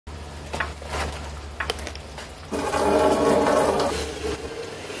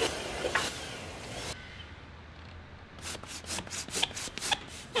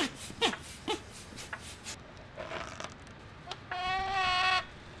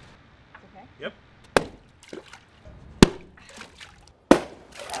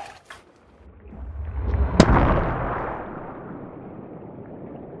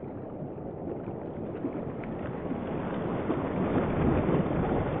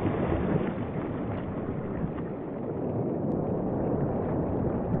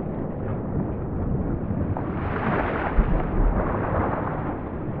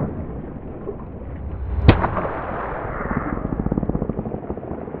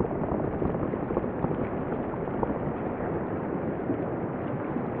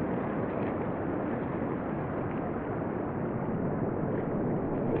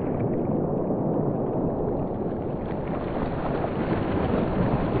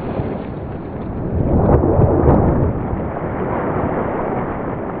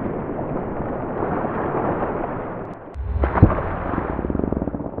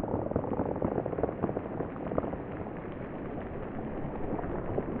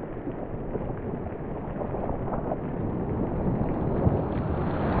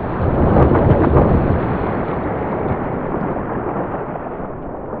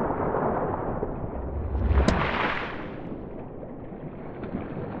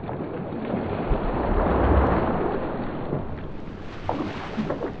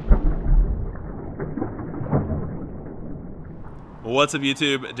What's up,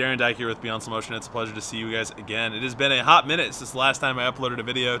 YouTube? Darren Dyke here with Beyond Slow Motion. It's a pleasure to see you guys again. It has been a hot minute since the last time I uploaded a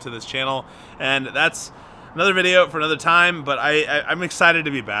video to this channel, and that's another video for another time, but I'm excited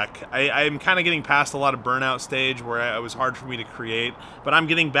to be back. I'm kind of getting past a lot of burnout stage where it was hard for me to create, but I'm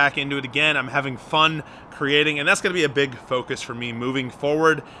getting back into it again. I'm having fun creating, and that's going to be a big focus for me moving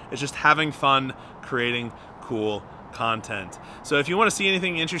forward. It's just having fun creating cool content. So if you want to see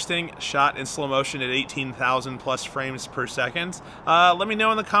anything interesting shot in slow motion at 18,000 plus frames per second, let me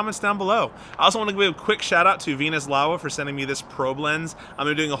know in the comments down below. I also want to give a quick shout out to Venus Laowa for sending me this probe lens. I'm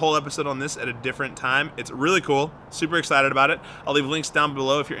going to be doing a whole episode on this at a different time. It's really cool. Super excited about it. I'll leave links down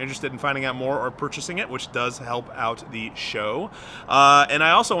below if you're interested in finding out more or purchasing it, which does help out the show. And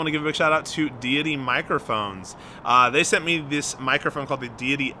I also want to give a big shout out to Deity Microphones. They sent me this microphone called the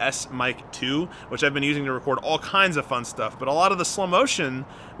Deity S Mic 2, which I've been using to record all kinds of fun stuff, but a lot of the slow motion,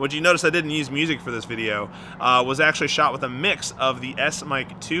 which you notice I didn't use music for this video, was actually shot with a mix of the S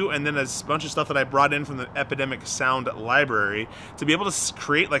Mic 2 and then a bunch of stuff that I brought in from the Epidemic Sound Library to be able to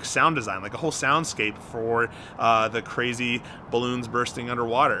create like sound design, like a whole soundscape for the crazy balloons bursting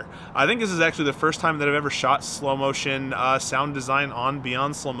underwater. I think this is actually the first time that I've ever shot slow motion sound design on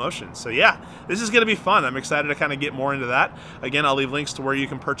Beyond Slow Motion. So yeah, this is going to be fun. I'm excited to kind of get more into that. Again, I'll leave links to where you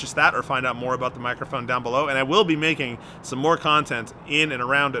can purchase that or find out more about the microphone down below, and I will be making some more content in and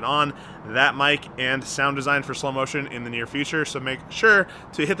around and on that mic and sound design for slow motion in the near future. So make sure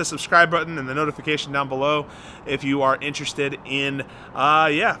to hit the subscribe button and the notification down below if you are interested in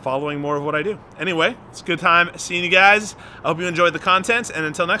following more of what I do. Anyway, it's a good time seeing you guys. I hope you enjoyed the content, and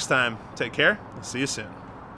until next time, take care. I'll see you soon.